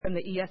from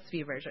the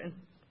ESV version.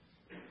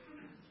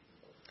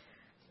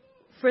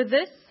 For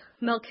this,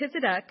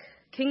 Melchizedek,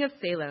 king of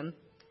Salem,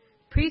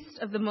 priest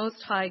of the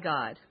Most High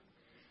God,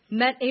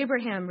 met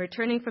Abraham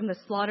returning from the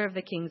slaughter of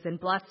the kings and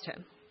blessed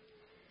him.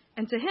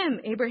 And to him,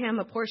 Abraham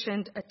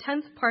apportioned a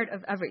 10th part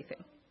of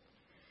everything.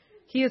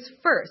 He is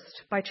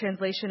first, by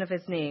translation of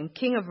his name,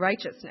 King of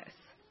Righteousness.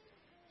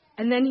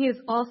 And then he is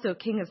also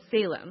King of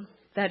Salem,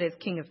 that is,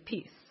 King of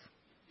Peace.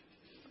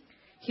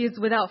 He is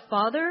without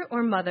father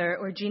or mother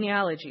or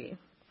genealogy,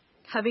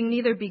 having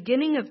neither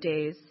beginning of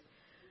days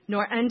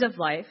nor end of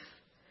life,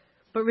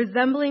 but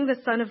resembling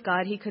the Son of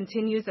God, he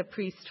continues a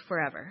priest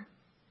forever.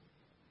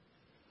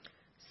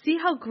 See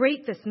how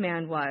great this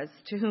man was,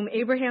 to whom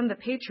Abraham the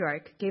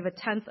patriarch gave a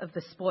 10th of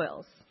the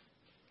spoils.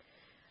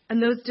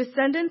 And those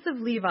descendants of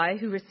Levi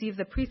who receive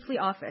the priestly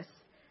office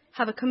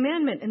have a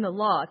commandment in the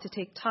law to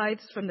take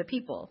tithes from the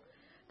people,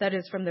 that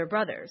is, from their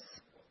brothers,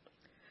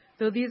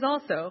 though these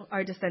also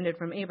are descended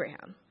from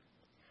Abraham.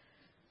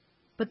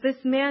 But this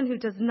man who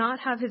does not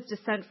have his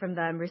descent from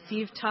them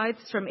received tithes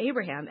from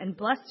Abraham and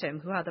blessed him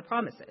who had the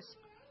promises.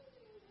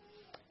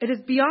 It is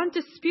beyond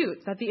dispute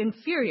that the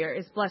inferior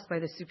is blessed by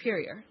the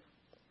superior.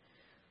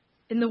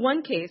 In the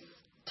one case,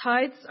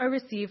 tithes are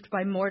received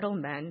by mortal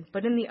men,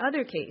 but in the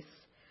other case,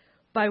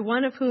 by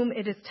one of whom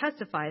it is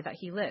testified that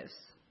he lives.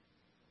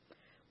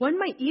 One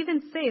might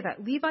even say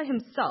that Levi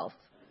himself,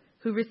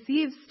 who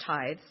receives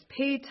tithes,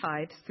 paid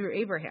tithes through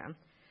Abraham,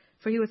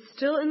 for he was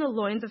still in the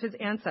loins of his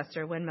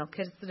ancestor when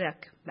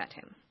Melchizedek met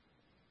him.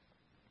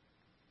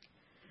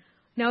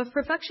 Now, if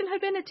perfection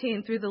had been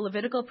attained through the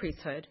Levitical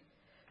priesthood,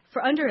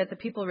 for under it the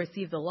people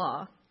received the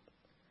law,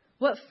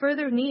 what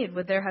further need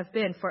would there have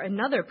been for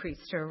another priest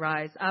to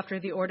arise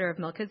after the order of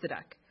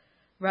Melchizedek,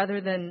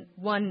 rather than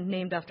one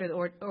named after the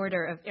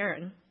order of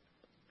Aaron?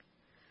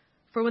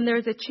 For when there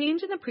is a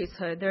change in the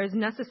priesthood, there is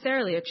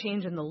necessarily a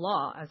change in the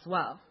law as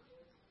well.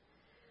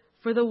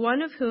 For the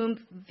one of whom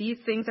these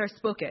things are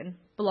spoken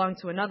belonged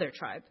to another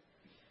tribe,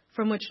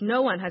 from which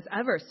no one has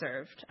ever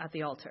served at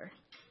the altar.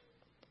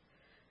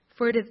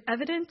 For it is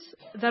evident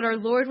that our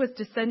Lord was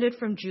descended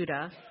from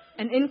Judah,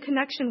 and in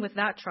connection with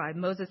that tribe,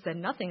 Moses said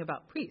nothing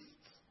about priests.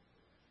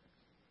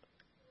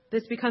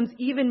 This becomes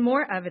even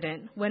more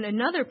evident when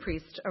another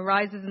priest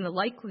arises in the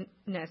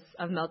likeness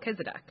of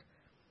Melchizedek,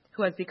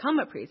 who has become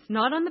a priest,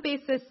 not on the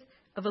basis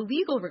of a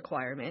legal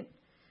requirement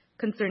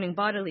concerning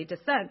bodily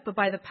descent, but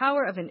by the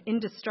power of an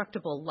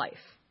indestructible life.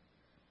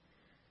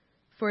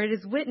 For it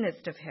is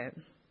witnessed of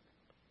him,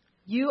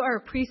 you are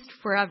a priest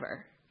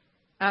forever,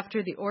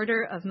 after the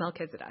order of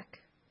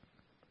Melchizedek.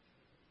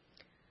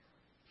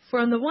 For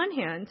on the one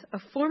hand, a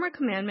former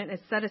commandment is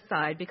set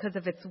aside because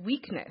of its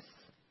weakness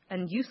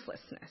and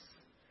uselessness,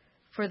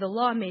 for the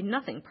law made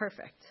nothing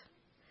perfect.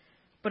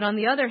 But on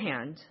the other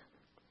hand,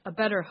 a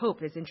better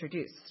hope is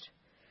introduced,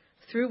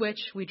 through which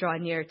we draw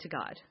near to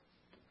God.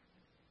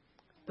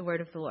 The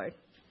word of the Lord.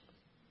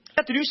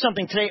 I get to do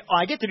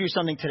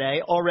something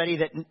today already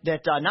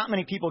that not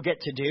many people get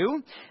to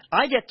do.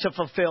 I get to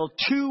fulfill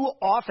two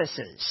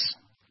offices: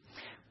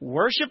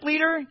 worship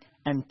leader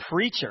and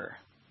preacher.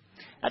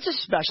 That's a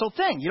special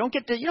thing. You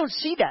don't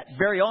see that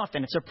very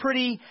often. It's a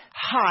pretty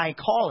high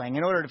calling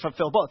in order to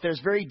fulfill both.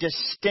 There's very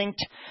distinct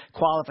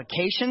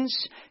qualifications,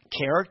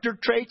 character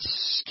traits,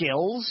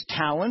 skills,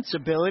 talents,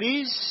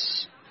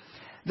 abilities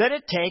that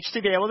it takes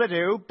to be able to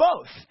do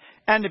both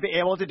and to be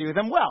able to do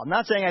them well. I'm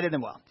not saying I did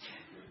them well.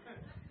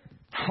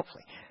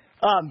 Hopefully.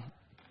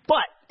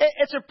 But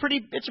it's a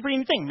pretty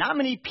neat thing. Not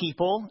many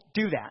people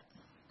do that.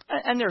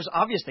 And there's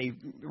obviously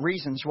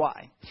reasons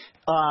why.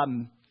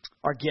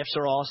 Our gifts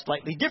are all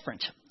slightly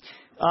different.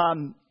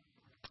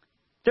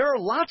 There are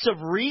lots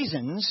of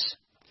reasons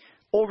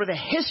over the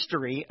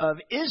history of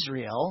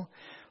Israel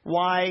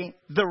why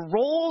the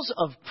roles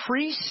of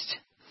priest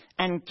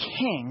and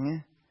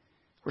king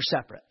were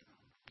separate.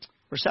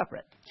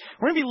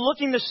 We're going to be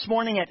looking this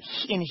morning at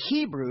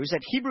Hebrews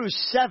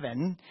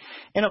 7,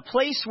 in a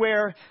place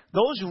where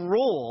those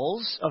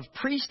roles of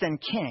priest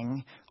and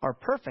king are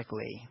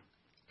perfectly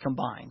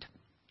combined.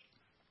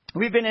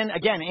 We've been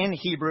in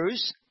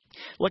Hebrews,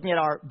 looking at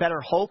our better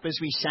hope as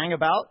we sang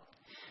about,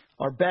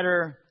 our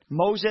better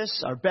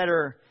Moses, our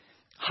better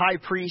high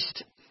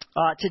priest.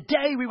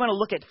 Today we want to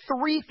look at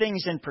three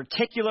things in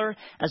particular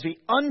as we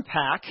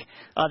unpack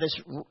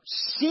this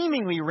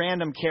seemingly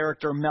random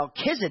character,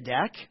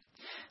 Melchizedek.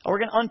 We're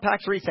going to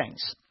unpack three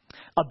things: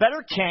 a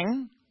better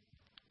king,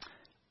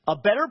 a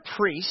better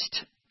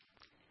priest,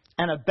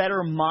 and a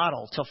better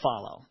model to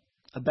follow.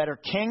 A better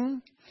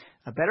king,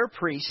 a better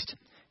priest,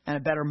 and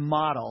a better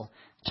model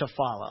to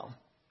follow.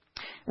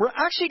 We're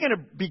actually going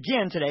to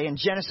begin today in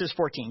Genesis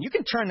 14. You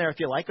can turn there if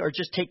you like, or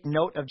just take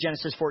note of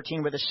Genesis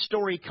 14, where the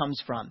story comes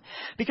from.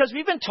 Because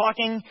we've been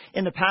talking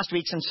in the past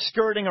weeks and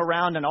skirting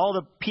around, and all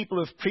the people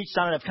who've preached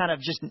on it have kind of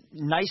just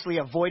nicely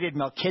avoided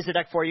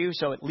Melchizedek for you,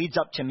 so it leads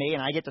up to me,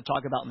 and I get to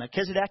talk about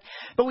Melchizedek.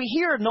 But we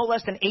hear no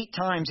less than 8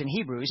 times in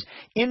Hebrews,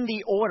 in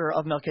the order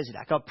of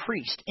Melchizedek, a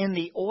priest in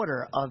the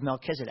order of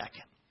Melchizedek.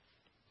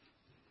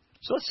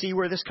 So let's see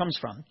where this comes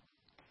from.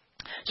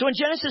 So in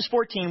Genesis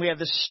 14, we have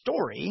this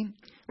story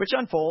which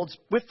unfolds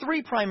with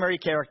three primary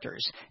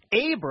characters.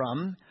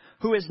 Abram,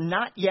 who has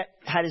not yet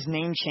had his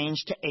name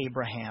changed to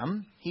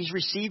Abraham. He's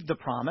received the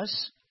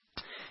promise,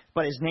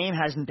 but his name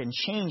hasn't been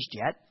changed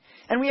yet.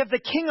 And we have the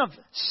king of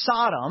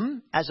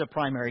Sodom as a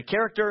primary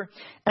character,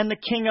 and the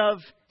king of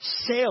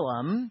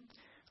Salem,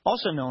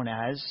 also known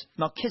as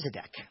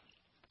Melchizedek,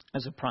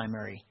 as a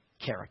primary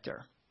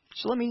character.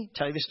 So let me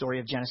tell you the story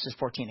of Genesis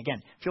 14.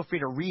 Again, feel free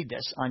to read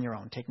this on your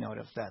own. Take note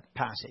of the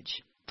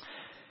passage.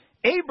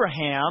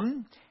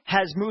 Abraham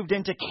has moved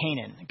into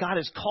Canaan. God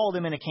has called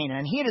him into Canaan,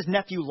 and he and his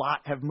nephew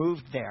Lot have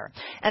moved there.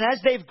 And as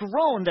they've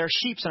grown, their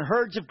sheep and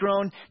herds have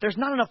grown. There's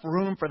not enough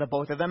room for the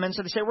both of them, and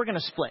so they say, we're going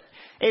to split.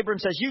 Abram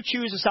says, you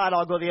choose a side,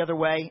 I'll go the other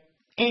way,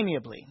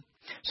 amiably.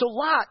 So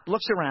Lot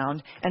looks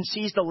around and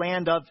sees the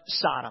land of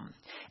Sodom.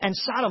 And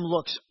Sodom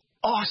looks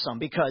awesome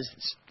because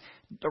it's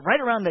right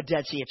around the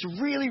Dead Sea.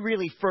 It's really,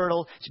 really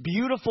fertile. It's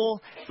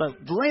beautiful. The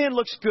land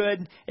looks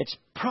good. It's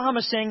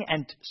promising,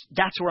 and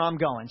that's where I'm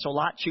going. So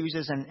Lot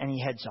chooses, and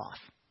he heads off.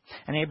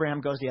 And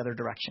Abraham goes the other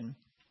direction.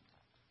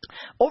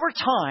 Over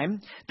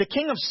time, the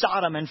king of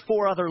Sodom and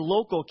 4 other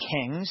local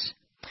kings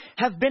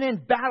have been in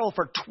battle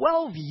for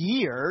 12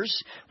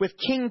 years with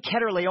King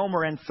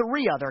Chedorlaomer and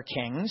 3 other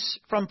kings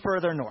from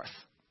further north.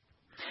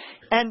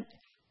 And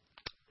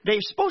they're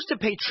supposed to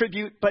pay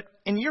tribute, but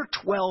in year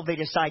 12, they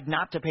decide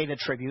not to pay the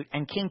tribute,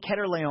 and King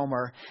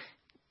Chedorlaomer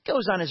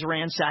goes on his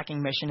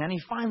ransacking mission, and he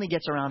finally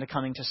gets around to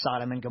coming to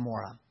Sodom and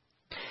Gomorrah.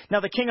 Now,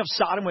 the king of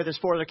Sodom with his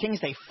 4 other kings,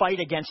 they fight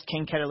against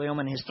King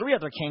Chedorlaomer and his 3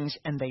 other kings,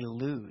 and they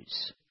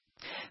lose.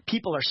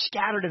 People are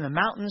scattered in the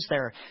mountains.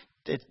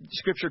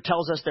 Scripture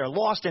tells us they're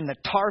lost in the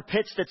tar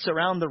pits that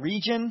surround the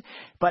region.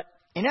 But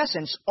in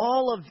essence,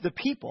 all of the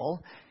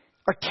people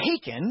are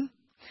taken,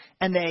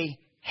 and they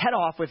head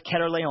off with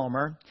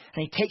Chedorlaomer, and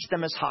he takes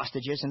them as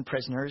hostages and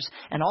prisoners,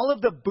 and all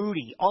of the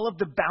booty, all of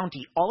the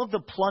bounty, all of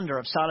the plunder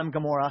of Sodom and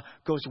Gomorrah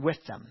goes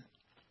with them,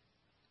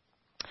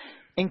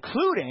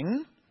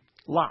 including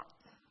Lot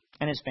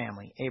and his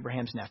family,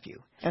 Abraham's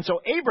nephew. And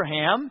so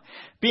Abraham,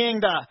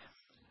 being the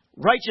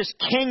righteous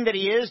king that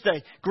he is,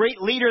 the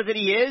great leader that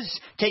he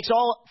is, takes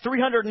all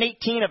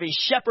 318 of his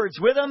shepherds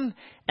with him,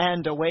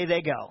 and away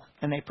they go.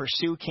 And they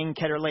pursue King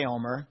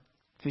Chedorlaomer,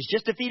 who's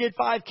just defeated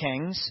 5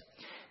 kings.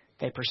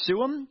 They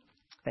pursue him,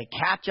 they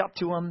catch up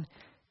to him,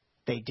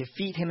 they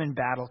defeat him in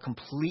battle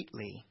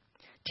completely,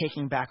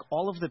 taking back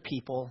all of the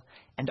people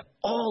and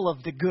all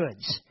of the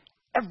goods.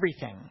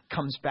 Everything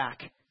comes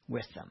back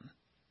with them.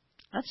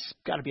 That's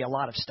got to be a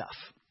lot of stuff.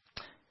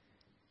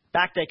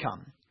 Back they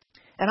come.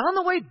 And on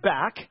the way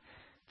back,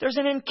 there's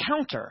an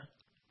encounter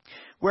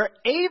where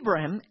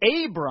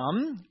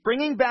Abram,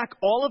 bringing back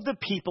all of the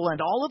people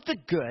and all of the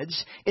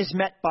goods, is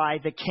met by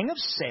the king of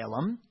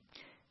Salem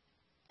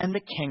and the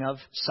king of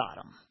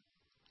Sodom.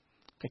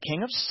 The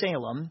king of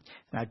Salem,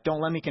 now don't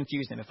let me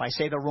confuse them. If I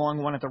say the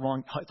wrong one at the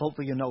wrong,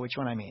 hopefully you'll know which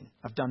one I mean.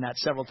 I've done that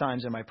several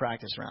times in my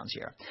practice rounds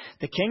here.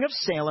 The king of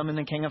Salem and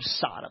the king of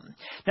Sodom.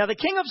 Now the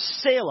king of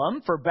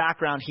Salem, for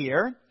background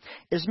here,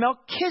 is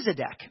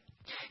Melchizedek.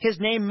 His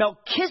name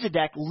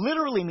Melchizedek,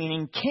 literally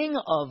meaning king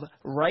of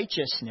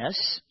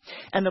righteousness.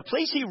 And the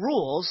place he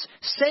rules,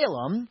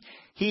 Salem,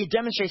 he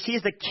demonstrates he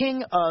is the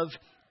king of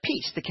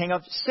peace, the king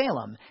of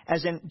Salem,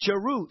 as in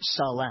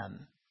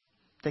Jerusalem.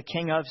 The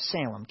king of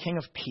Salem, king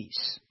of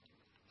peace.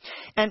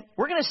 And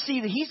we're going to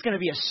see that he's going to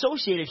be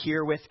associated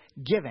here with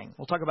giving.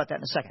 We'll talk about that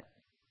in a second.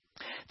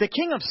 The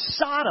king of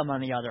Sodom, on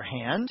the other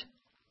hand,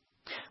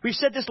 we've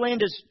said this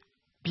land is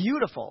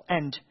beautiful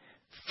and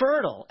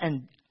fertile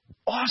and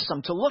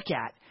awesome to look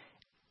at.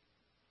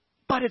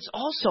 But it's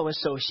also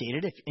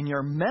associated, if in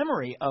your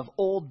memory of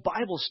old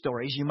Bible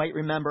stories, you might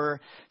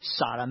remember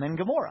Sodom and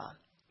Gomorrah.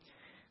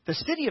 The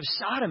city of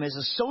Sodom is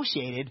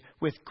associated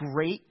with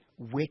great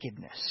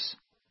wickedness.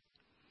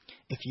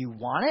 If you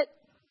want it,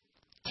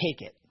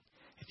 take it.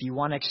 If you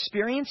want to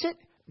experience it,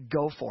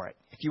 go for it.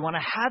 If you want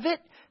to have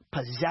it,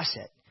 possess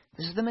it.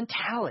 This is the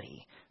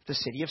mentality of the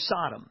city of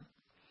Sodom.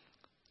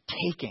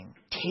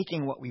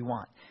 Taking what we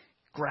want,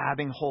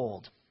 grabbing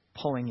hold,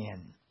 pulling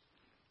in.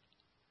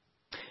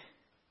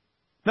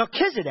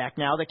 Melchizedek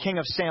now, the king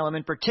of Salem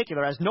in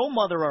particular, has no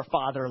mother or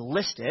father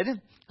listed,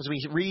 as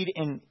we read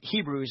in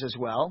Hebrews as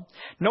well.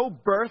 No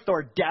birth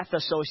or death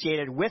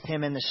associated with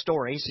him in the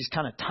stories. He's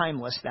kind of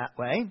timeless that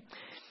way.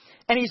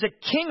 And he's a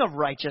king of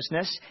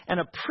righteousness and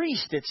a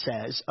priest, it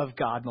says, of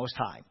God Most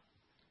High.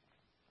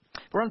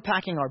 We're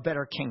unpacking our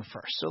better king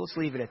first, so let's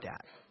leave it at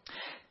that.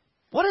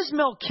 What does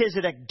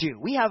Melchizedek do?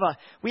 We have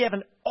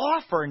an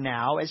offer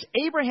now as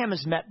Abraham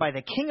is met by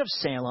the king of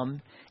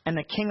Salem and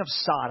the king of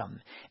Sodom.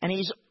 And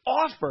he's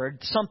offered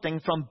something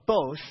from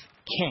both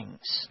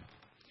kings.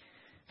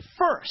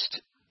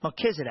 First,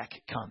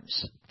 Melchizedek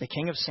comes, the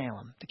king of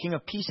Salem, the king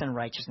of peace and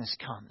righteousness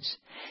comes.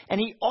 And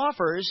he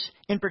offers,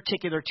 in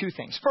particular, 2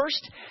 things.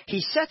 First, he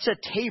sets a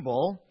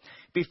table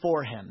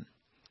before him.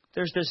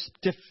 There's this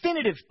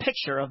definitive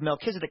picture of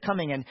Melchizedek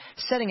coming and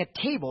setting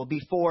a table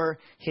before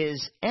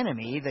his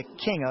enemy, the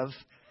king of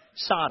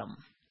Sodom.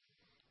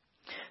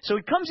 So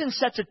he comes and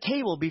sets a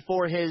table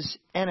before his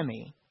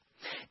enemy.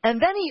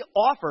 And then he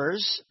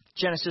offers,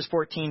 Genesis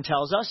 14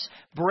 tells us,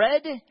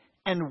 bread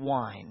and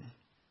wine.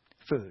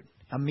 Food,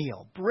 a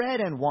meal,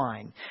 bread and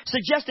wine,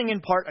 suggesting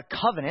in part a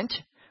covenant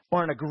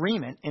or an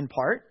agreement in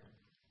part,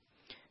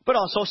 but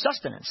also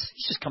sustenance.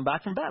 He's just come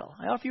back from battle.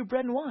 I offer you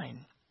bread and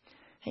wine.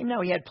 Hey,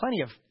 now he had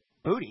plenty of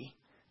booty,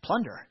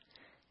 plunder,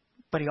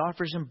 but he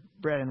offers him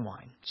bread and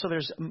wine. So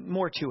there's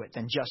more to it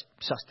than just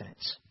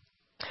sustenance.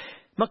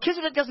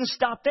 Melchizedek doesn't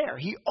stop there.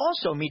 He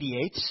also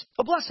mediates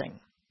a blessing.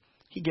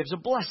 He gives a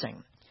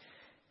blessing.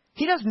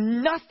 He does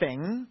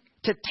nothing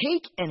to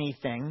take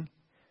anything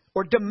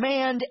or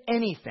demand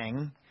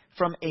anything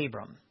from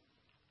Abram.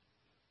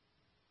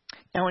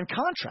 Now, in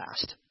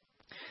contrast,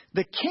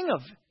 the king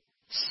of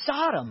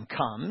Sodom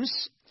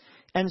comes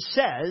and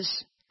says,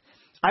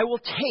 I will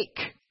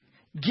take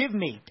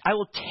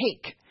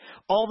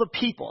all the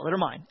people that are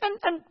mine.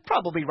 And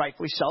probably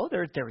rightfully so.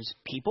 There is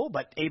people,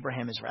 but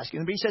Abraham is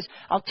rescuing them. But he says,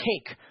 I'll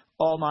take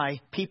all my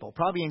people,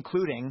 probably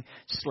including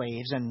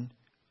slaves and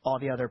all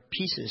the other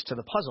pieces to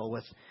the puzzle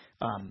with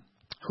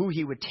who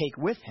he would take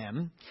with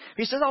him.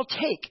 He says, I'll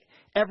take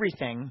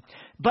everything,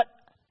 but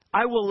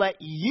I will let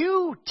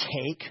you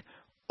take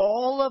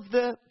all of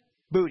the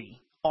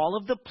booty, all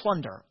of the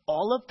plunder,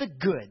 all of the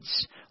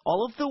goods,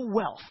 all of the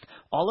wealth,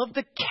 all of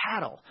the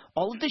cattle,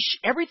 all of the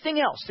everything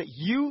else that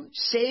you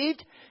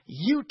saved,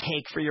 you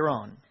take for your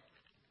own.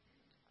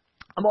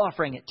 I'm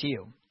offering it to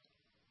you.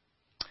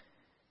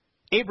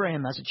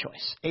 Abraham has a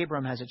choice.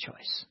 Abram has a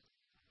choice.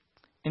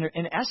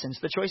 In essence,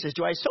 the choice is,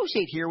 do I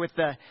associate here with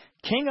the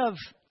king of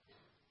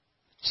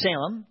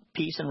Salem,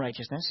 peace and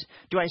righteousness?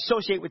 Do I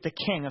associate with the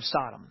king of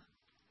Sodom?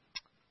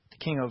 The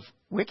king of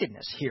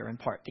wickedness here in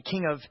part. The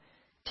king of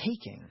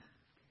taking.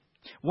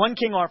 One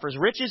king offers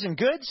riches and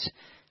goods,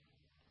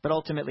 but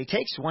ultimately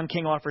takes. One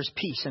king offers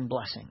peace and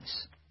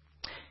blessings.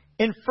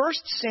 In 1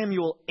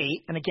 Samuel 8,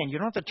 and again, you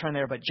don't have to turn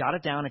there, but jot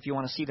it down if you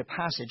want to see the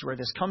passage where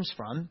this comes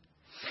from.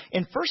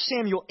 In 1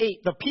 Samuel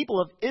 8, the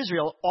people of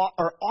Israel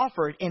are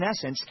offered, in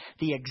essence,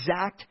 the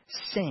exact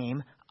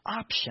same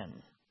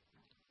option.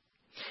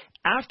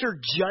 After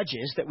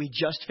Judges, that we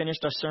just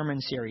finished a sermon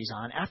series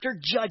on, after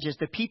Judges,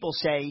 the people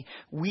say,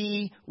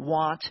 we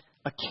want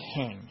a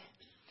king.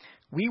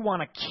 We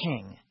want a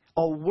king,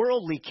 a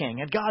worldly king.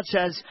 And God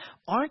says,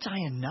 aren't I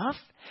enough?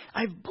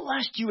 I've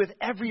blessed you with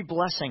every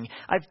blessing.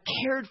 I've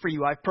cared for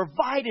you. I've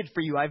provided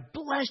for you. I've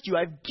blessed you.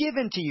 I've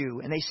given to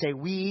you. And they say,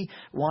 we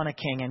want a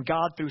king. And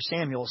God, through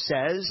Samuel,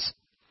 says,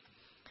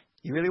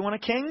 you really want a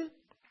king?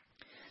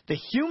 The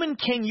human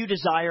king you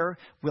desire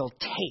will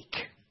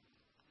take.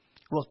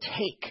 Will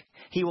take.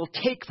 He will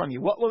take from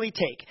you. What will he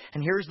take?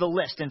 And here's the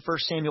list in 1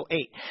 Samuel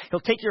 8. He'll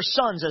take your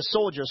sons as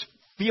soldiers,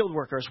 field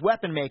workers,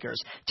 weapon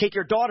makers. Take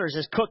your daughters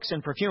as cooks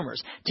and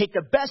perfumers. Take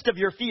the best of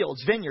your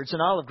fields, vineyards,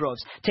 and olive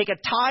groves. Take a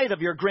tithe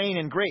of your grain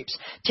and grapes.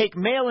 Take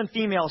male and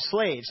female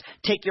slaves.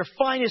 Take your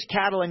finest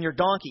cattle and your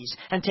donkeys.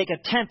 And take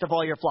a tenth of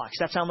all your flocks.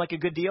 That sound like a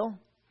good deal?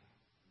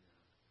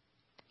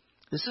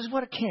 This is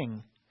what a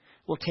king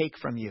will take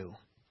from you.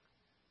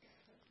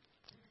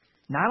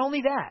 Not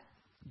only that,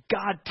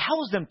 God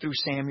tells them through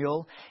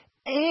Samuel,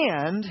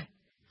 and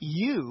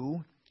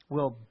you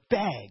will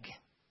beg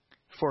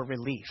for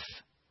relief,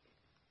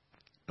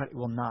 but it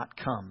will not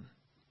come.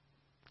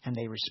 And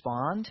they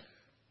respond,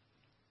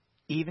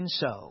 even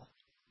so,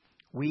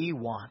 we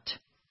want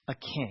a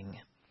king.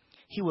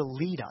 He will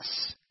lead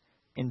us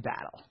in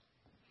battle.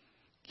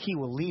 He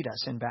will lead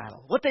us in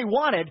battle. What they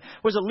wanted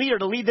was a leader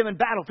to lead them in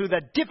battle through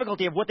the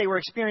difficulty of what they were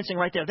experiencing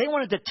right there. They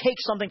wanted to take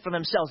something for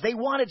themselves. They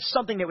wanted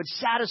something that would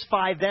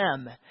satisfy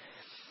them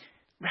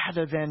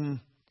rather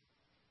than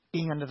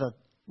being under the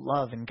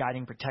love and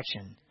guiding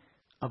protection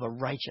of a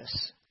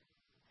righteous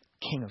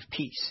King of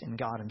peace in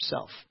God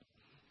himself.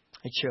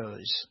 They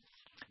chose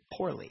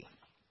poorly.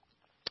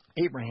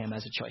 Abraham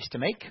has a choice to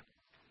make.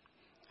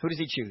 Who does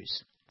he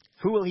choose?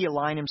 Who will he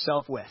align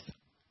himself with?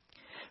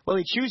 Well,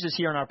 he chooses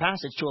here in our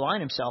passage to align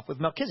himself with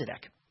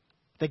Melchizedek,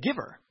 the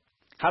giver.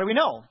 How do we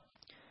know?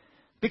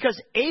 Because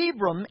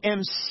Abram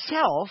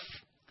himself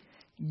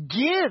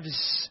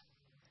gives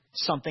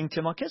something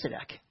to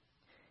Melchizedek.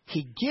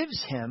 He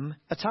gives him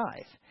a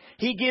tithe.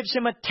 He gives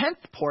him a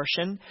 10th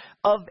portion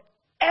of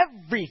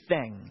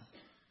everything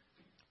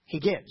he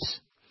gives.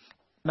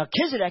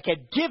 Melchizedek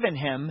had given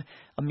him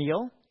a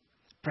meal,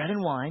 bread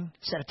and wine,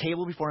 set a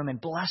table before him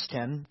and blessed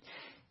him.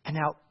 And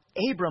now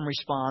Abram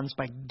responds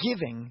by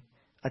giving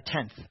a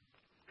 10th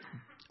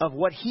of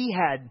what he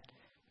had,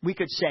 we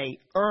could say,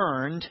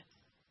 earned,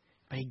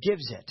 but he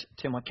gives it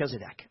to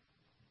Melchizedek.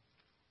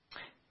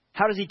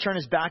 How does he turn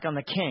his back on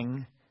the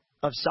king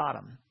of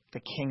Sodom, the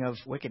king of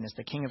wickedness,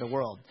 the king of the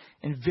world?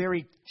 In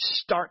very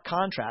stark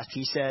contrast,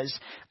 he says,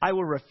 I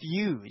will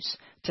refuse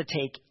to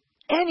take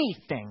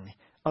anything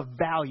of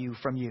value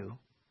from you.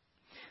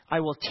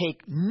 I will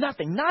take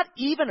nothing, not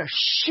even a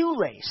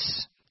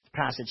shoelace, the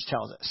passage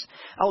tells us.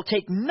 I will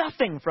take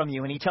nothing from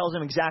you. And he tells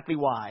him exactly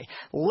why.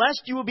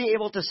 Lest you will be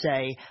able to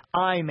say,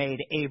 I made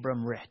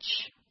Abram rich.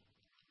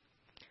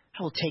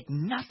 I will take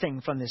nothing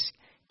from this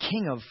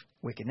king of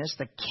wickedness,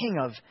 the king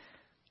of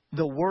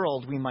the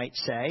world, we might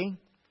say.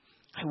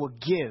 I will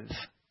give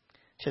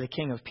to the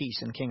King of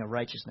peace and King of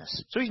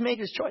righteousness. So he's made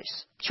his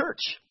choice. Church,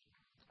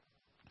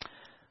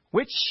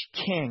 which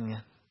king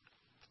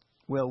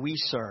will we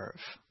serve?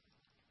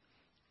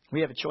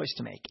 We have a choice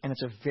to make, and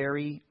it's a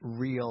very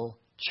real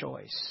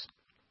choice.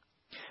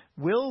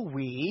 Will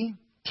we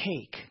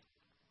take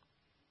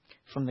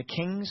from the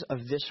kings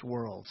of this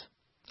world?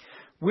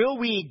 Will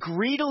we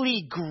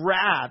greedily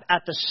grab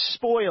at the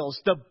spoils,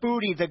 the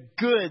booty, the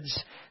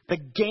goods, the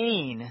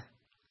gain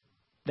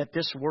that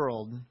this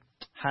world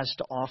has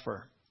to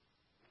offer?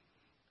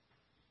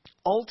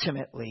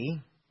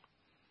 Ultimately,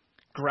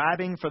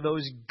 grabbing for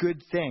those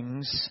good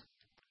things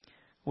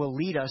will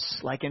lead us,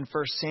 like in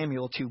 1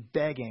 Samuel, to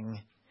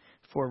begging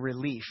for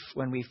relief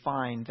when we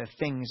find the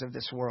things of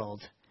this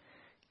world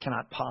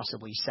cannot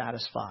possibly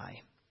satisfy.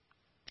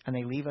 And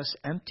they leave us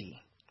empty,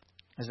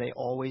 as they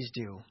always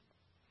do.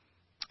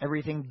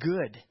 Everything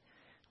good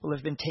will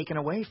have been taken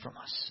away from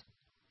us.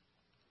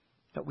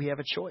 But we have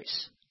a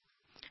choice.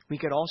 We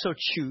could also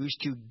choose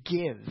to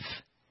give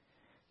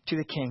to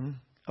the King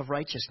of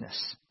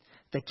righteousness,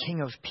 the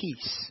King of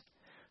peace,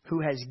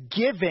 who has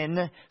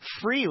given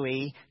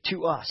freely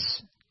to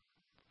us.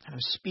 And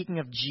I'm speaking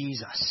of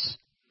Jesus,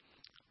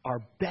 our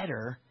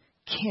better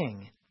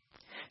King.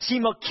 See,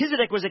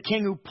 Melchizedek was a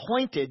king who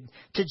pointed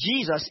to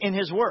Jesus in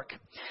his work.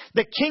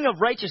 The King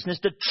of righteousness,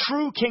 the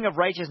true King of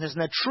righteousness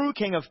and the true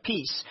King of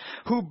peace,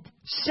 who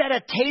set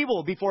a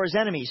table before his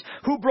enemies,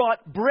 who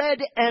brought bread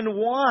and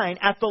wine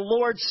at the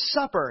Lord's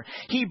Supper.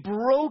 He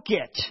broke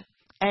it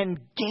and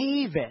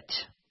gave it.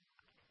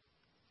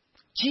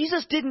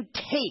 Jesus didn't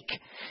take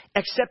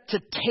except to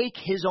take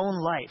his own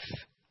life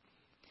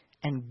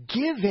and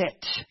give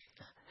it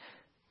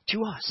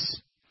to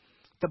us.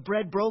 The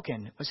bread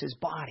broken was his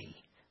body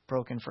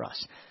broken for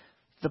us.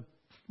 The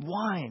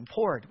wine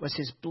poured was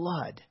his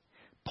blood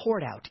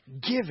poured out,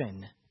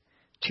 given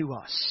to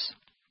us.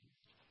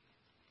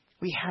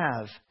 We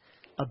have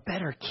a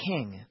better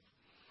King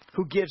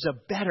who gives a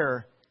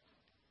better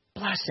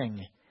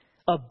blessing,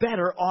 a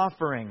better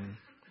offering.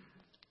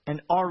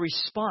 And our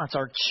response,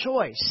 our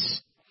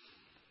choice,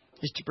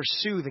 is to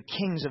pursue the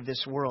kings of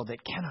this world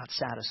that cannot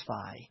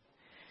satisfy,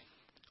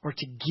 or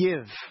to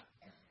give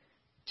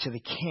to the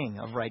King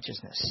of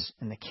righteousness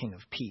and the King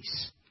of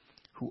peace,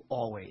 who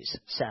always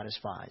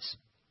satisfies.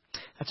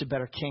 That's a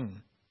better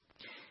king.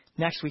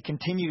 Next, we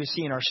continue to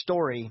see in our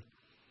story,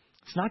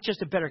 it's not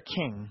just a better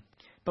king,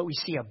 but we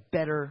see a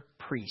better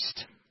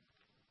priest.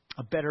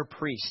 A better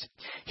priest.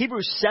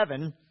 Hebrews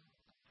 7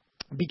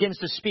 begins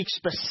to speak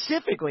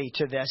specifically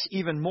to this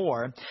even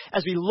more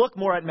as we look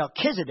more at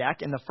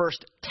Melchizedek in the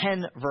first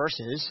 10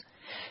 verses.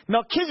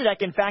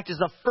 Melchizedek, in fact, is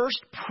the first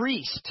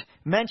priest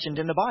mentioned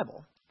in the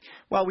Bible.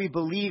 While we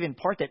believe in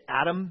part that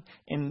Adam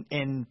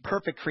in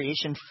perfect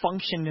creation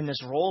functioned in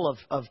this role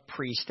of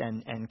priest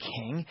and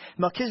king,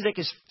 Melchizedek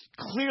is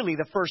clearly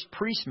the first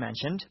priest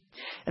mentioned.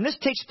 And this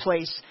takes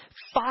place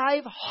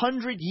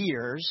 500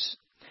 years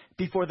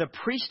before the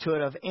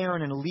priesthood of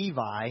Aaron and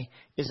Levi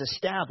is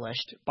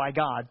established by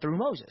God through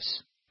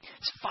Moses.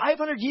 It's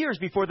 500 years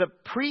before the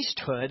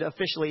priesthood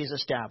officially is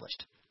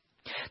established.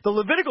 The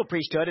Levitical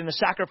priesthood and the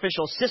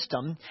sacrificial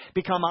system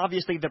become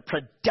obviously the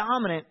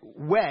predominant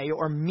way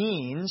or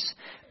means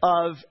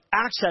of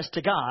access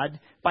to God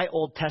by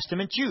Old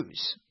Testament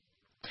Jews.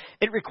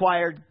 It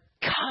required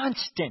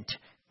constant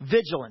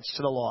vigilance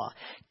to the law,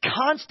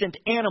 constant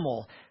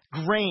animal,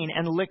 grain,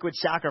 and liquid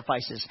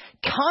sacrifices,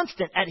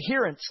 constant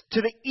adherence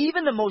to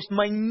even the most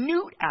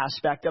minute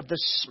aspect of the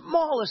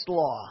smallest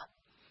law.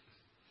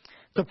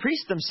 The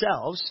priests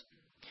themselves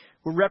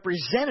were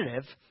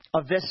representative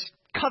of this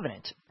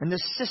covenant and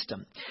this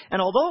system.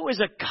 And although it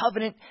was a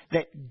covenant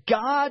that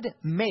God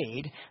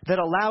made that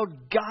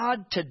allowed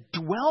God to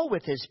dwell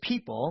with his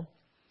people,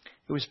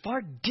 it was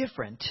far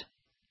different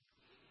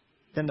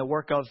than the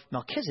work of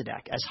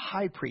Melchizedek as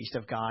high priest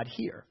of God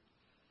here.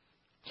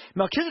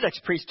 Melchizedek's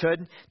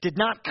priesthood did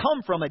not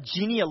come from a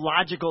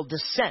genealogical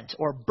descent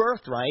or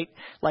birthright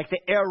like the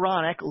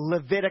Aaronic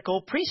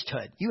Levitical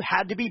priesthood. You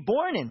had to be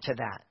born into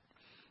that.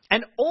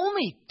 And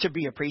only to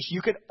be a priest,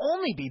 you could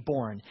only be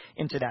born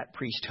into that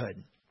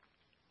priesthood.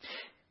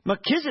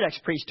 Melchizedek's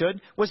priesthood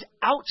was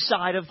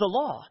outside of the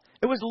law.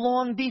 It was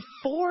long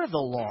before the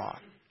law.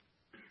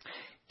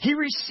 He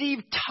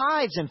received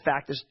tithes, in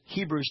fact, as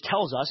Hebrews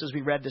tells us, as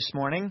we read this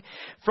morning,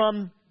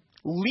 from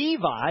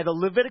Levi, the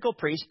Levitical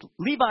priest.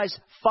 Levi's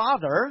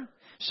father,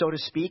 so to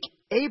speak,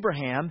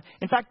 Abraham,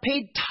 in fact,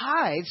 paid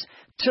tithes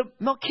to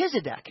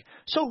Melchizedek.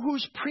 So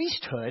whose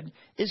priesthood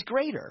is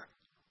greater?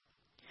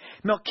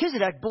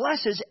 Melchizedek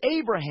blesses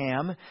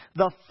Abraham,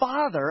 the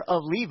father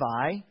of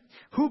Levi.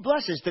 Who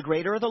blesses, the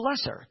greater or the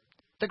lesser?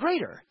 The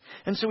greater.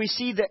 And so we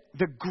see that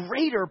the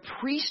greater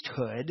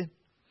priesthood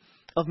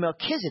of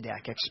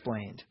Melchizedek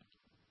explained.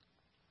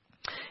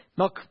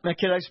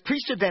 Melchizedek's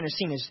priesthood then is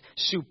seen as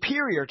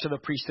superior to the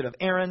priesthood of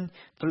Aaron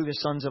through the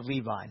sons of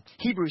Levi.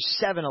 Hebrews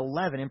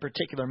 7:11 in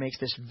particular makes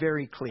this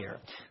very clear.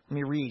 Let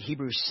me read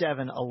Hebrews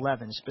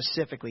 7:11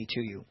 specifically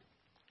to you.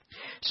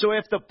 So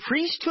if the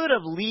priesthood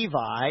of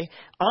Levi,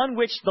 on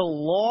which the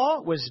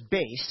law was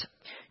based,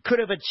 could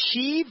have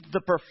achieved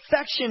the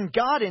perfection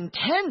God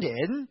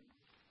intended,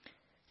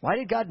 why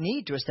did God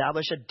need to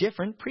establish a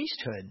different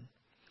priesthood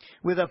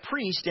with a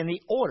priest in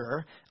the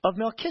order of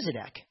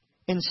Melchizedek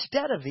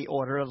instead of the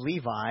order of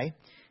Levi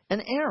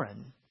and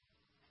Aaron?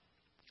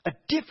 A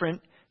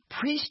different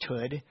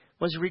priesthood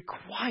was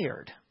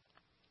required.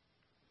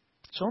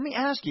 So let me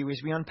ask you as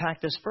we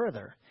unpack this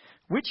further,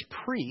 which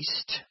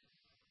priest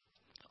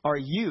are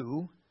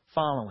you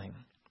following?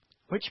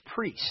 Which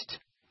priest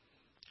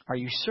are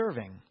you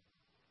serving?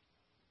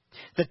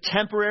 The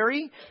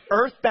temporary,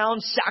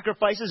 earthbound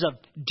sacrifices of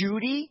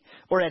duty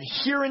or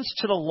adherence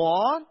to the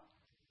law?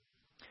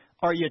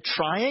 Are you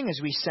trying, as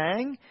we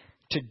sang,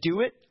 to do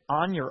it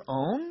on your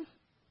own?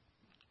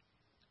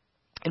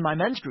 In my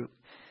men's group,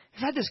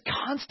 we've had this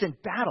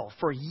constant battle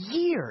for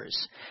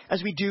years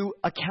as we do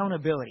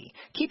accountability,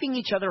 keeping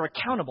each other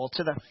accountable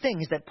to the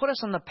things that put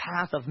us on the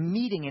path of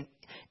meeting and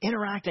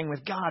interacting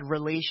with God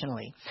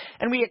relationally.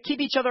 And we keep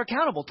each other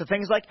accountable to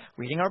things like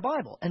reading our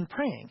Bible and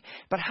praying.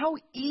 But how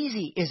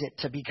easy is it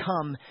to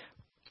become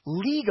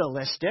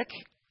legalistic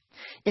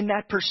in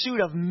that pursuit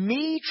of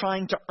me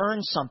trying to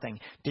earn something?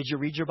 Did you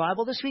read your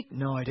Bible this week?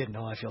 No, I didn't.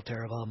 No, I feel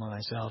terrible about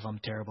myself. I'm a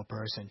terrible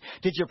person.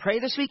 Did you pray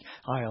this week?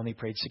 I only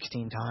prayed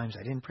 16 times.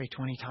 I didn't pray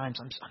 20 times.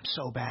 I'm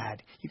so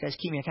bad. You guys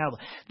keep me accountable.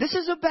 This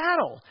is a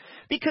battle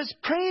because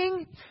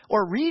praying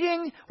or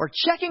reading or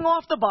checking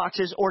off the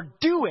boxes or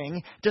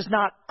doing does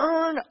not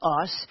earn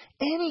us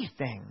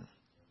anything.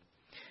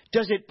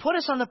 Does it put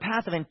us on the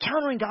path of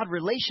encountering God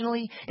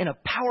relationally in a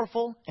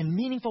powerful and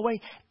meaningful way?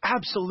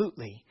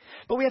 Absolutely.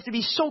 But we have to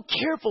be so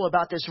careful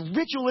about this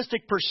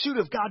ritualistic pursuit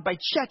of God by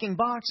checking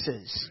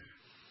boxes.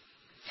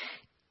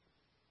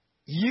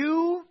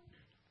 You,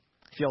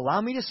 if you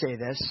allow me to say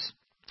this,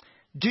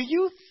 do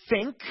you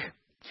think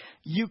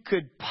you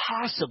could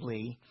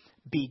possibly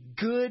be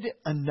good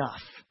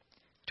enough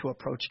to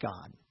approach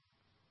God?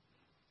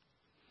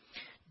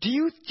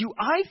 Do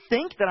I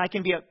think that I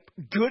can be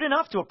good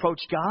enough to approach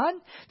God?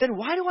 Then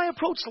why do I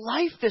approach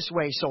life this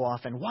way so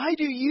often? Why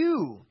do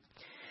you?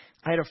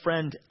 I had a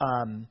friend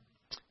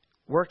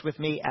worked with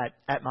me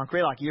at Mount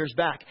Greylock years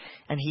back,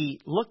 and he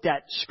looked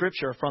at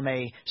Scripture from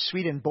a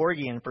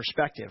Swedenborgian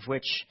perspective,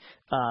 which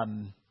I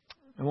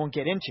won't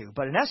get into.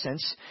 But in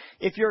essence,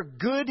 if you're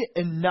good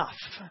enough,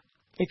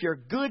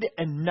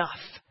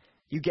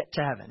 you get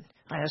to heaven.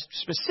 I asked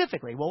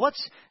specifically, well,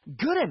 what's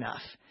good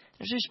enough?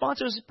 His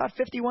response was about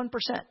 51%.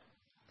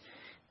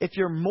 If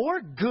you're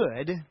more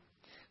good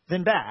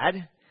than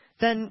bad,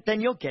 then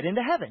you'll get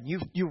into heaven.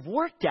 You've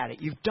worked at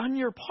it. You've done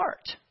your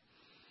part.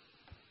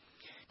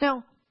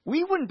 Now,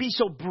 we wouldn't be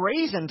so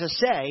brazen to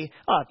say,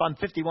 if I'm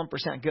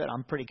 51% good,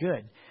 I'm pretty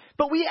good.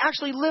 But we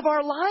actually live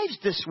our lives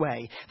this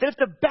way. That if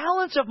the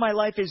balance of my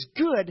life is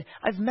good,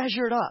 I've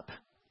measured up.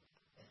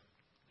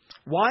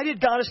 Why did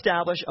God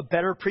establish a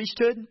better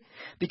priesthood?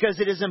 Because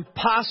it is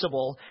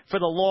impossible for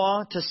the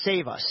law to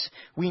save us.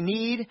 We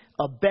need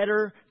a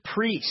better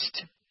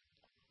priest.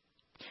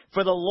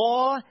 For the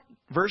law,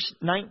 verse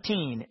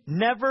 19,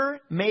 never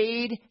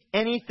made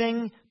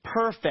anything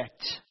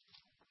perfect.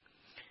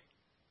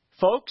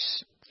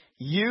 Folks,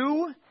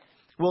 you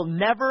will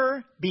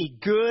never be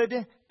good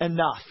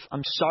enough.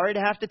 I'm sorry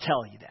to have to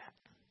tell you that.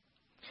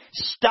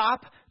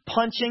 Stop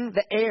punching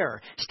the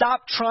air.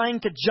 Stop trying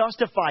to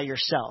justify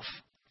yourself.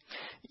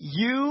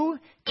 You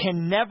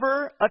can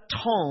never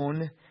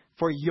atone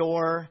for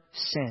your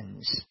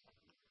sins.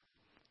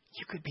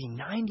 You could be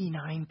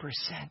 99%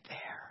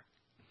 there,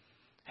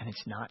 and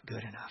it's not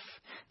good enough.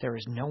 There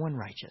is no one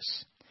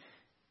righteous,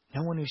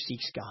 no one who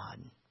seeks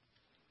God.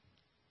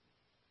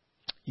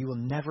 You will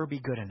never be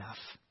good enough,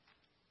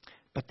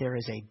 but there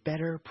is a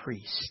better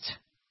priest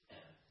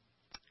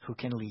who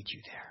can lead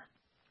you there.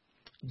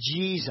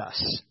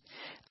 Jesus,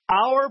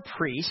 our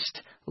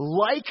priest,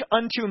 like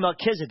unto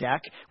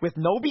Melchizedek, with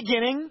no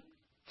beginning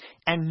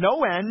and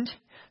no end,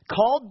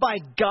 called by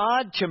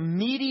God to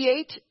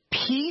mediate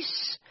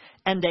peace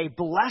and a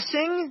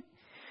blessing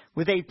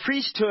with a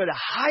priesthood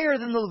higher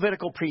than the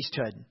Levitical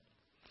priesthood.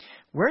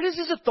 Where does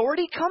his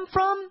authority come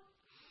from?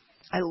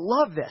 I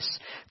love this.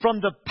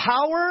 From the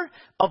power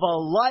of a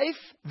life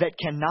that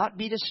cannot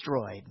be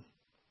destroyed.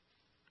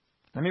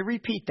 Let me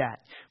repeat that.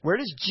 Where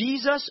does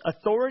Jesus'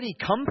 authority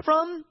come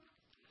from?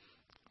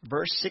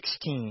 Verse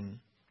 16.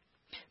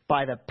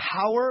 By the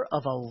power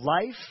of a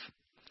life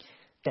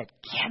that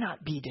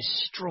cannot be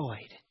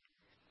destroyed.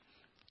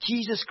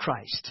 Jesus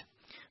Christ,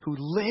 who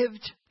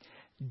lived,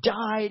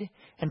 died,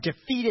 and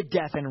defeated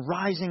death and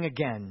rising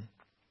again.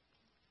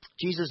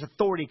 Jesus'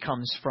 authority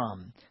comes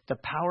from the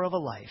power of a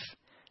life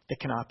that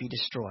cannot be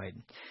destroyed.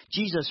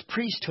 Jesus'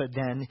 priesthood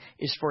then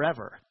is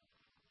forever.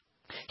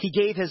 He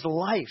gave his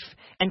life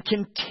and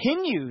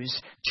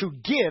continues to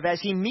give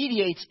as he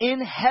mediates in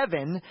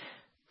heaven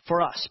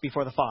for us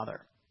before the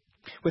Father.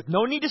 With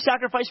no need to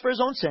sacrifice for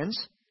his own sins,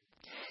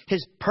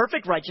 his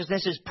perfect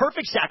righteousness, his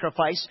perfect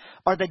sacrifice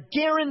are the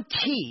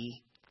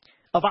guarantee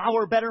of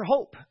our better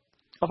hope.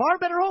 Of our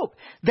better hope.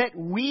 That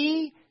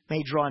we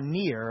may draw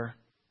near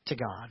to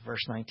God,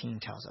 verse 19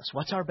 tells us.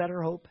 What's our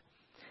better hope?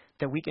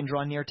 That we can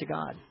draw near to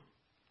God.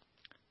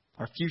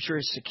 Our future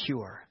is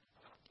secure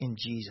in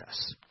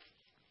Jesus.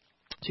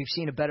 So you've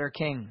seen a better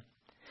king,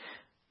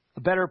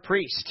 a better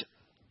priest,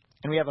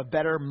 and we have a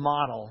better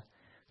model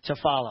to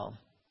follow.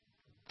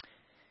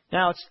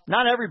 Now, it's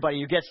not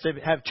everybody who gets to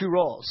have two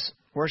roles,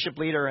 worship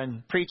leader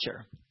and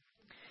preacher.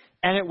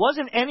 And it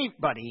wasn't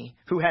anybody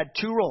who had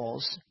two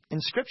roles in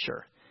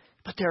Scripture.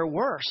 But there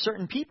were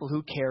certain people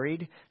who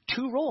carried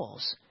two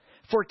roles,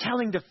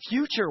 foretelling the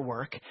future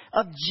work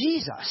of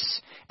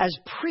Jesus as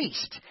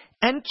priest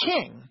and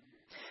king.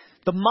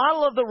 The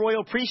model of the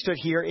royal priesthood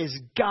here is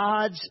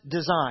God's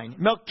design.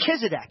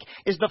 Melchizedek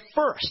is the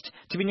first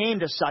to be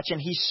named as such,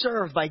 and he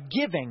served by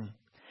giving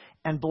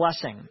and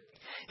blessing.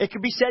 It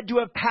could be said to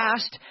have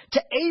passed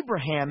to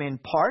Abraham in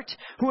part,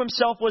 who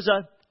himself was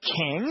a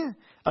king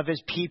of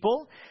his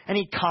people, and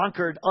he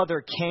conquered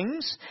other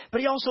kings, but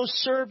he also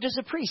served as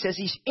a priest as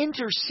he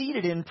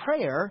interceded in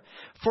prayer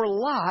for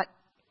Lot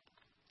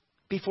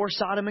before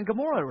Sodom and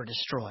Gomorrah were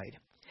destroyed.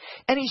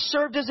 And he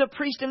served as a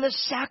priest in the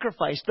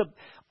sacrifice, the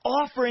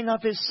offering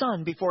of his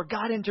son, before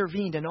God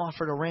intervened and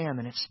offered a ram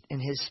in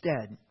his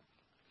stead.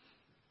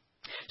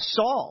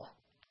 Saul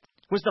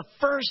was the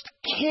first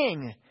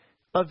king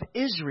of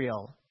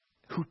Israel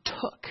who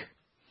took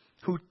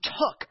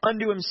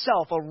unto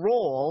himself a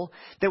role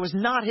that was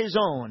not his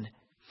own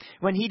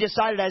when he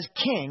decided as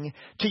king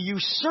to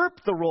usurp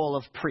the role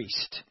of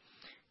priest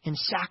in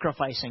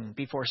sacrificing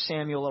before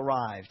Samuel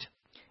arrived.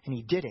 And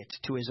he did it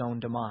to his own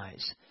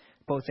demise,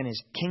 both in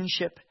his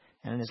kingship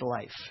and in his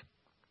life.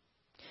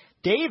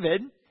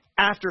 David,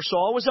 after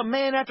Saul, was a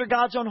man after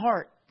God's own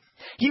heart.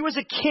 He was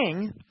a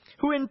king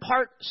who in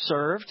part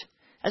served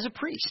as a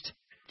priest.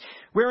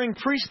 Wearing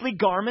priestly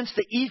garments,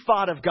 the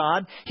ephod of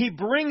God, he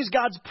brings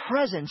God's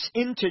presence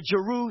into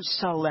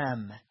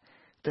Jerusalem,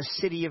 the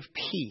city of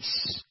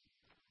peace.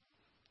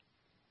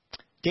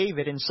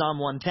 David in Psalm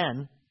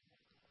 110,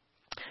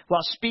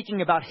 while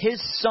speaking about his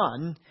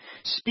son,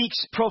 speaks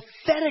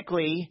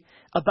prophetically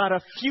about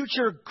a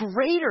future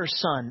greater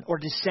son or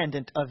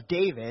descendant of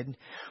David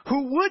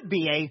who would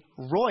be a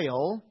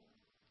royal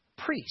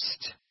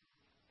priest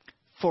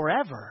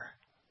forever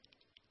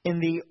in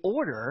the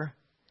order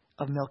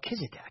of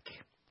Melchizedek.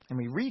 And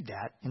we read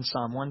that in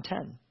Psalm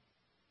 110.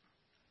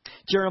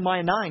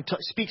 Jeremiah 9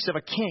 speaks of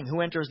a king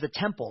who enters the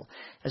temple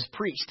as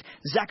priest.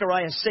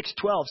 Zechariah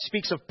 6:12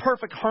 speaks of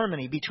perfect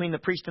harmony between the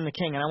priest and the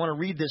king. And I want to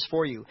read this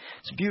for you.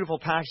 It's a beautiful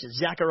passage.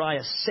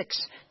 Zechariah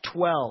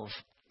 6:12.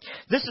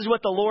 This is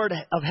what the Lord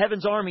of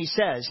heaven's army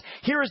says.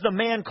 Here is the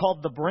man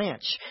called the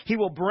branch. He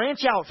will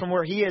branch out from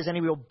where he is, and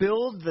he will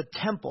build the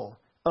temple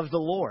of the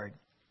Lord.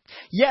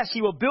 Yes,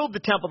 he will build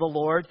the temple of the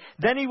Lord.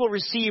 Then he will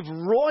receive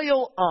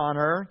royal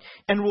honor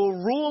and will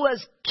rule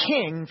as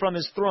king from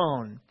his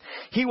throne.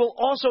 He will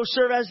also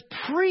serve as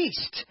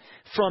priest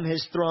from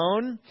his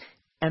throne,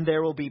 and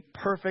there will be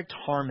perfect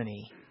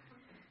harmony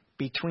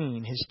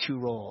between his two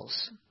roles.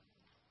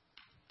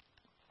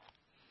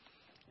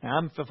 Now,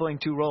 I'm fulfilling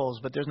two roles,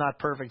 but there's not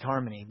perfect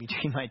harmony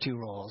between my two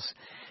roles.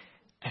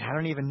 And I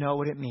don't even know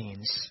what it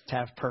means to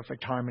have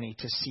perfect harmony,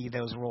 to see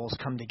those roles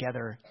come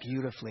together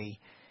beautifully.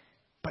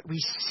 But we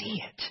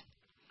see it.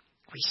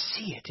 We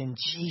see it in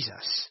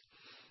Jesus,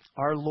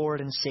 our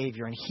Lord and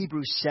Savior. And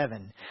Hebrews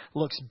 7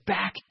 looks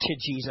back to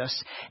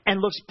Jesus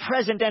and looks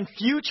present and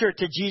future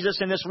to Jesus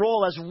in this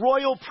role as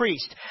royal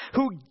priest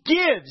who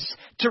gives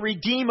to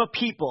redeem a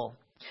people.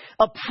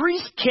 A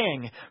priest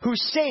king who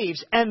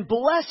saves and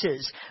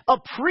blesses. A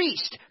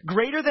priest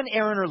greater than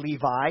Aaron or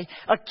Levi.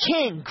 A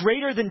king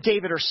greater than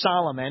David or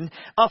Solomon.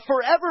 A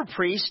forever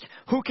priest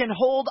who can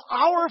hold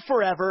our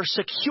forever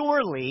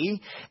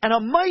securely. And a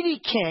mighty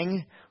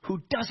king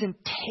who doesn't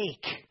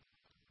take,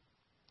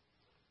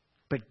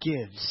 but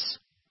gives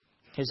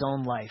his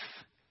own life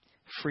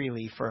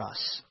freely for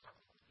us.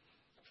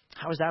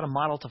 How is that a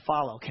model to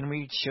follow?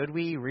 Should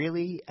we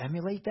really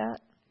emulate that?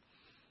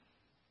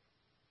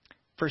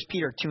 1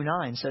 Peter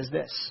 2:9 says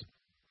this.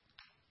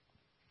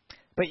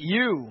 But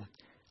you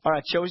are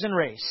a chosen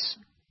race.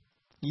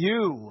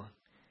 You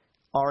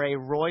are a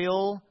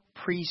royal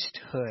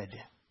priesthood,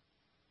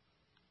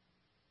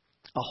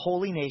 a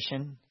holy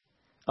nation,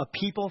 a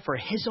people for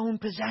his own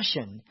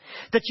possession,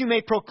 that you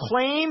may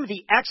proclaim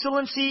the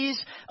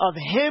excellencies of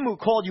him who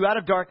called you out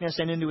of darkness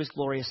and into his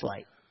glorious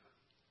light.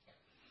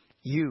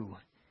 You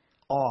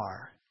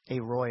are a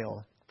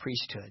royal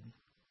priesthood.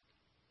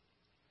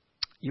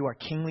 You are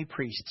kingly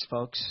priests,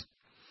 folks.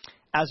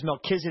 As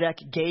Melchizedek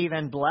gave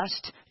and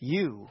blessed,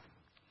 you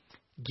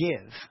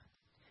give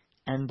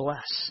and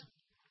bless.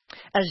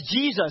 As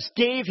Jesus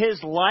gave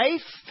his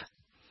life,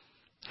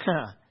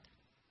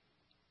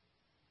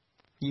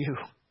 you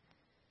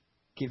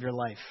give your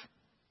life,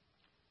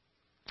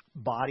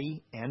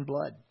 body and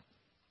blood.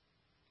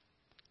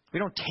 We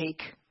don't take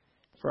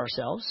for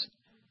ourselves.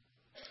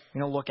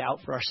 We don't look out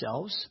for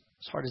ourselves,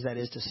 as hard as that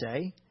is to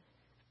say.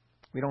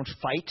 We don't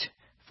fight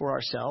for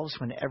ourselves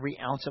when every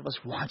ounce of us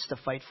wants to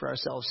fight for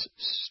ourselves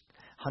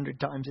 100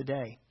 times a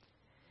day.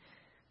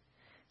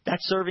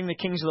 That's serving the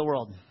kings of the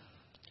world.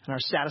 And our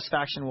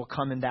satisfaction will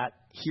come in that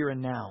here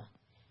and now.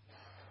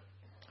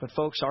 But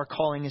folks, our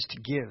calling is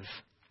to give.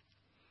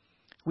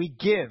 We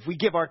give. We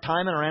give our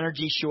time and our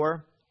energy,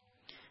 sure.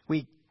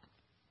 We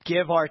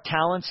give our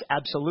talents,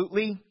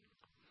 absolutely.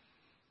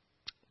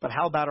 But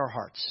how about our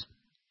hearts?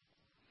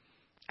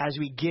 As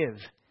we give,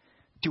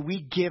 do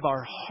we give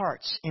our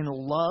hearts in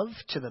love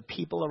to the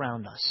people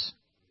around us?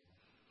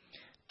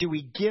 Do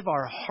we give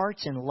our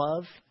hearts in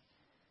love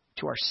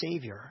to our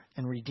Savior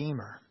and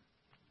Redeemer?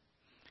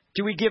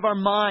 Do we give our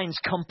minds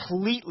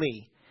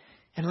completely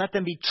and let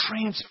them be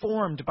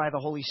transformed by the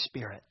Holy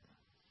Spirit?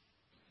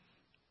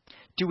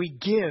 Do we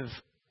give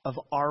of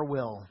our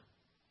will,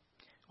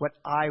 what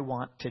I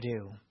want to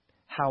do,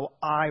 how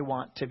I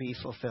want to be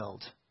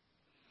fulfilled?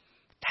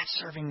 That's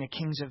serving the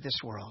kings of this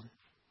world.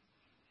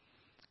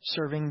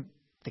 Serving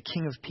the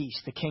King of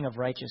peace, the King of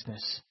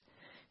righteousness,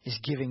 is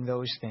giving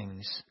those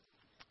things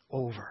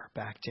over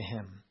back to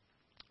Him.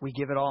 We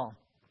give it all.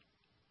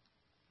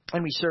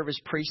 And we serve as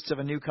priests of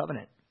a new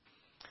covenant,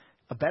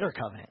 a better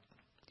covenant,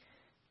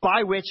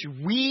 by which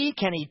we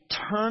can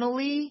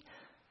eternally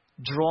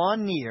draw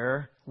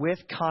near with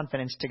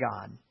confidence to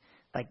God.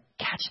 Like,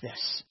 catch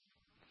this.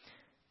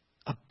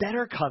 A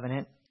better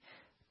covenant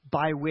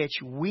by which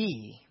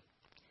we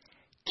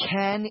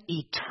can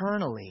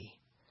eternally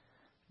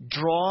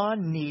draw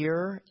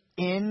near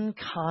in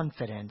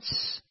confidence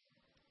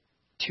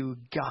to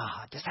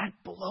God. Does that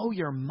blow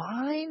your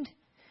mind?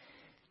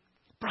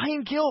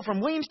 Brian Gill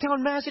from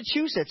Williamstown,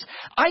 Massachusetts.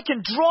 I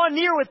can draw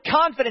near with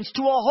confidence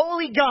to a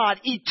holy God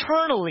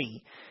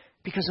eternally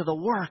because of the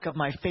work of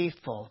my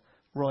faithful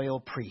royal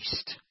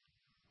priest.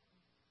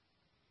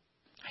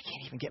 I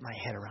can't even get my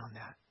head around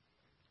that.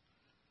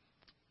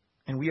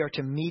 And we are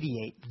to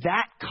mediate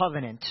that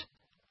covenant.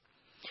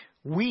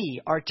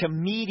 We are to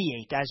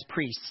mediate as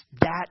priests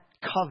that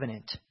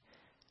covenant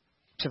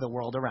to the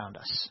world around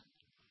us.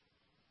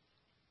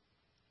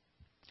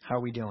 How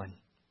are we doing?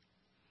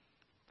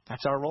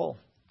 That's our role.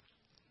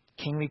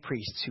 Kingly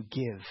priests who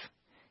give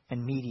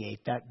and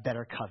mediate that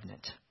better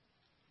covenant.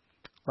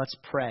 Let's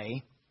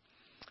pray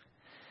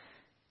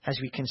as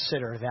we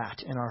consider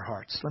that in our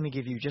hearts. Let me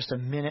give you just a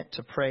minute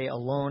to pray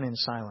alone in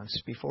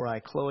silence before I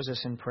close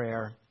us in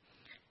prayer,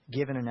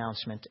 give an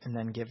announcement, and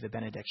then give the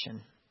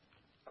benediction.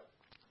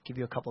 Give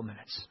you a couple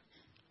minutes.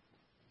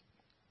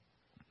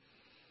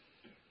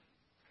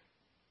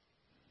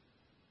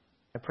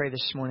 I pray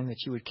this morning that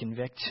you would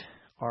convict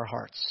our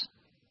hearts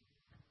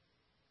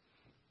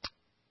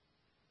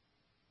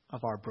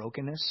of our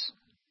brokenness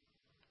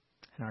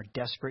and our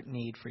desperate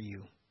need for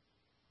you.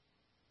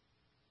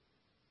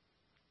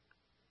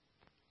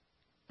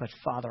 But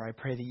Father, I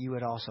pray that you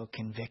would also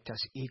convict us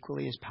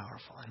equally as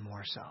powerful and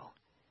more so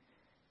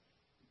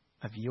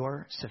of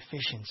your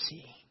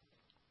sufficiency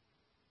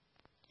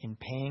in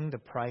paying the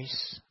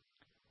price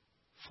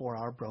for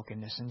our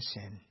brokenness and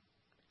sin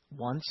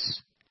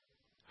once,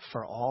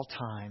 for all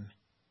time,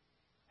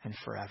 and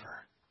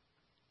forever.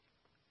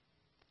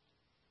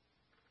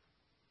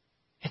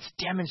 It's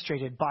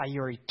demonstrated by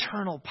your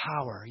eternal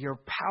power, your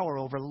power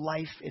over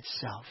life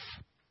itself.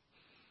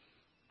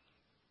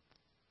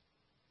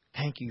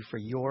 Thank you for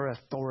your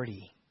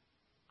authority.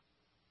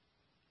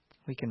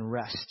 We can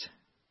rest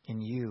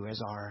in you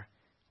as our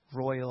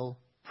royal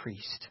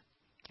priest.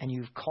 And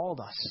you've called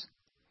us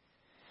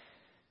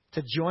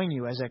to join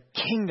you as a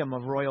kingdom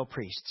of royal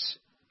priests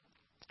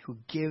who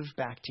give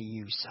back to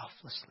you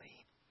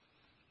selflessly,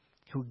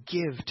 who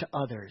give to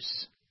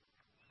others,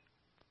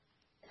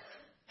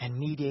 and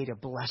mediate a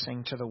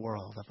blessing to the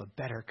world of a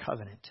better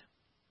covenant.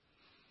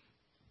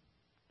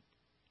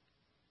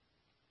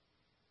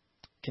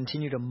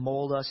 Continue to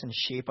mold us and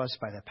shape us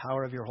by the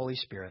power of your Holy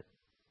Spirit.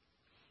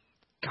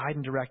 Guide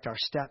and direct our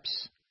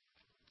steps.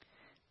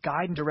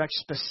 Guide and direct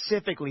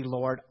specifically,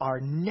 Lord, our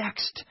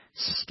next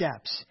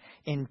steps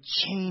in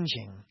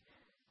changing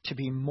to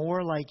be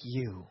more like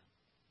you.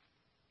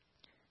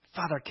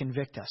 Father,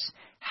 convict us.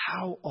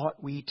 How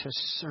ought we to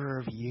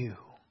serve you?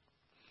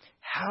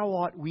 How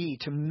ought we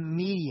to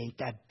mediate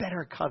that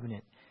better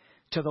covenant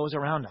to those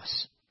around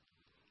us?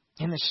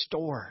 In the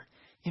store,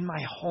 in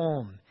my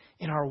home,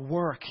 in our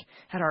work,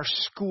 at our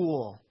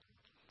school.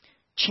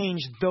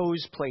 Change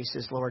those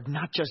places, Lord,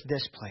 not just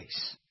this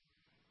place.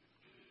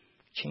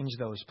 Change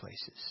those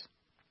places.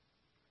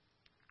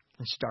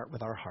 And start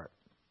with our heart.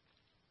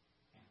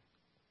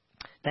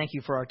 Thank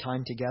you for our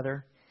time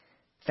together.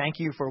 Thank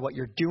you for what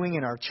you're doing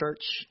in our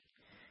church.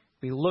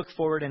 We look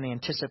forward in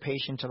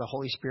anticipation to the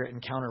Holy Spirit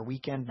Encounter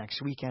weekend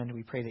next weekend.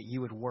 We pray that you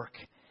would work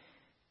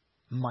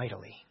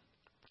mightily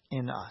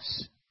in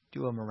us.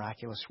 Do a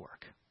miraculous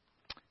work.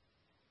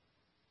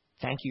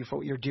 Thank you for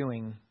what you're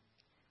doing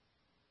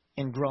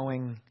in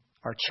growing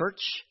our church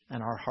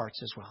and our hearts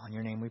as well. In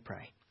your name we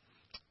pray.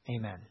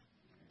 Amen.